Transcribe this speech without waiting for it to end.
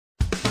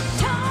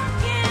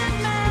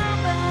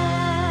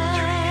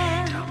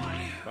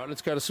All right,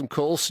 let's go to some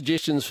calls.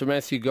 Suggestions for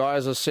Matthew Guy.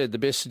 As I said, the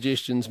best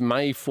suggestions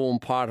may form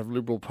part of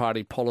Liberal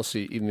Party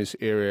policy in this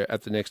area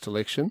at the next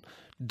election.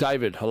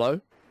 David,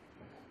 hello.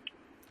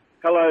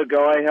 Hello,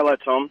 Guy. Hello,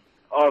 Tom.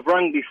 I've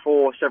rung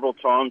before several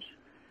times.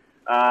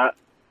 I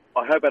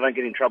hope I don't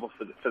get in trouble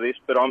for this,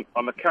 but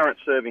I'm a current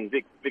serving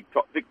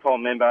Victoria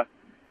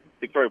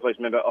Police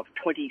member of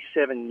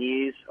 27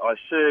 years. I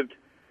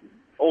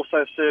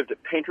also served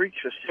at Pentridge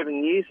for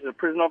 7 years as a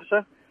prison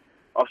officer.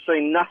 I've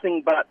seen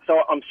nothing but,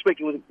 so I'm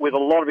speaking with a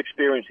lot of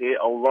experience here,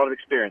 a lot of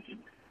experience.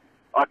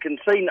 I've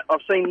seen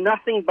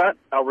nothing but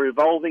a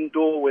revolving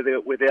door with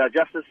our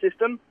justice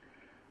system.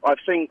 I've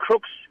seen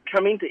crooks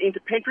come into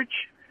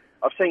Pentridge.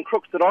 I've seen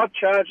crooks that I've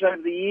charged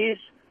over the years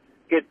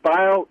get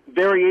bail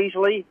very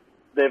easily.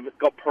 They've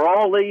got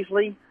parole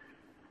easily.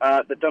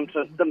 They've done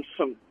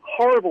some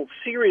horrible,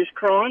 serious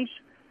crimes,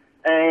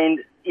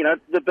 and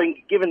they've been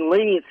given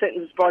lenient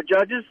sentences by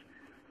judges.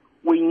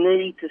 We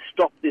need to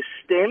stop this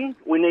stem.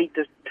 We need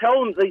to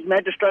tell them, these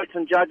magistrates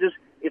and judges,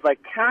 if they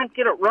can't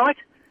get it right,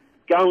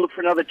 go and look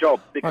for another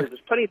job, because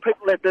there's plenty of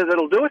people out there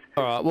that'll do it.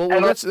 All right. Well,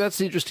 that's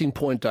an interesting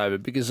point,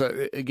 David, because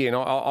again,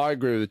 I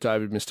agree with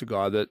David, Mr.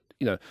 Guy, that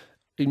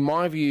in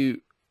my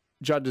view,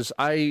 judges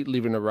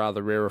live in a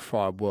rather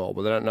rarefied world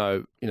where they don't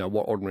know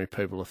what ordinary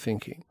people are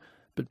thinking,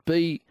 but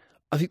B,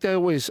 I think they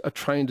always are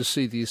trained to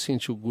see the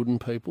essential good in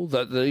people.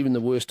 That even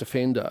the worst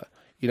offender,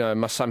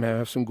 must somehow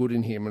have some good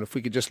in him. And if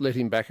we could just let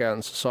him back out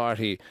in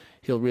society,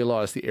 he'll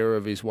realise the error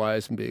of his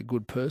ways and be a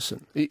good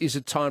person. Is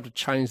it time to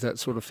change that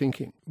sort of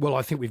thinking? Well,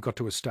 I think we've got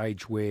to a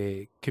stage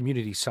where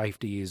community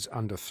safety is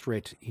under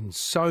threat in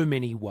so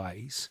many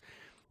ways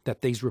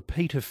that these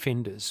repeat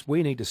offenders,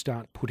 we need to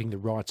start putting the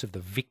rights of the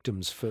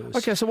victims first.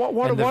 Okay, so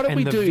why don't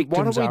we do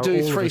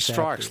 3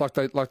 strikes like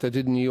they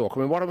did in New York? I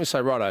mean, why don't we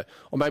say, righto,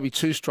 or maybe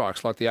 2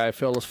 strikes like the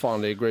AFL has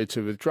finally agreed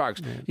to with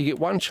drugs? Yeah. You get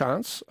one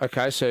chance,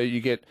 okay, so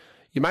you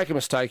make a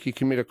mistake, you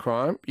commit a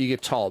crime, you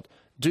get told,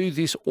 do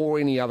this or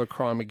any other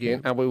crime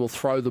again, and we will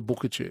throw the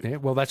book at you. Yeah,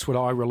 well, that's what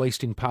I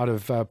released in part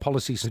of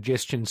policy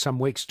suggestion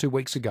 2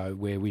 weeks ago,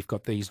 where we've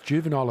got these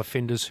juvenile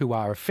offenders who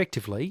are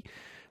effectively,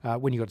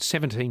 when you've got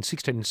 16 and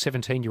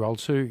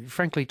 17-year-olds who,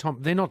 frankly, Tom,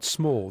 they're not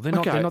small. They're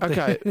not.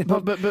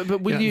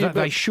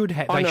 They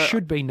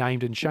should be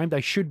named and shamed.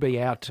 They should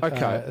be out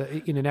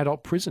in an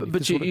adult prison.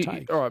 But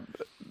all right.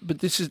 But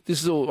this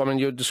is all. I mean,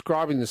 you're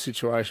describing the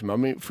situation. I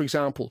mean, for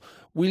example,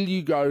 will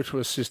you go to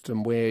a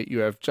system where you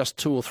have just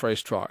 2 or 3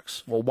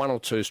 strikes, or 1 or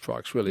 2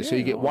 strikes, really? Yeah, so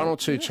you get 1 or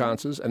 2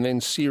 chances, and then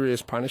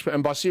serious punishment.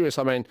 And by serious,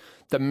 I mean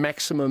the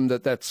maximum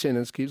that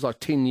sentence gives, like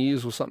 10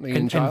 years or something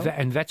in jail.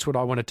 And that's what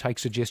I want to take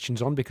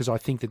suggestions on, because I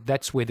think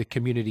that's where the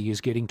community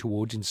is getting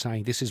towards in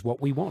saying this is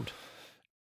what we want.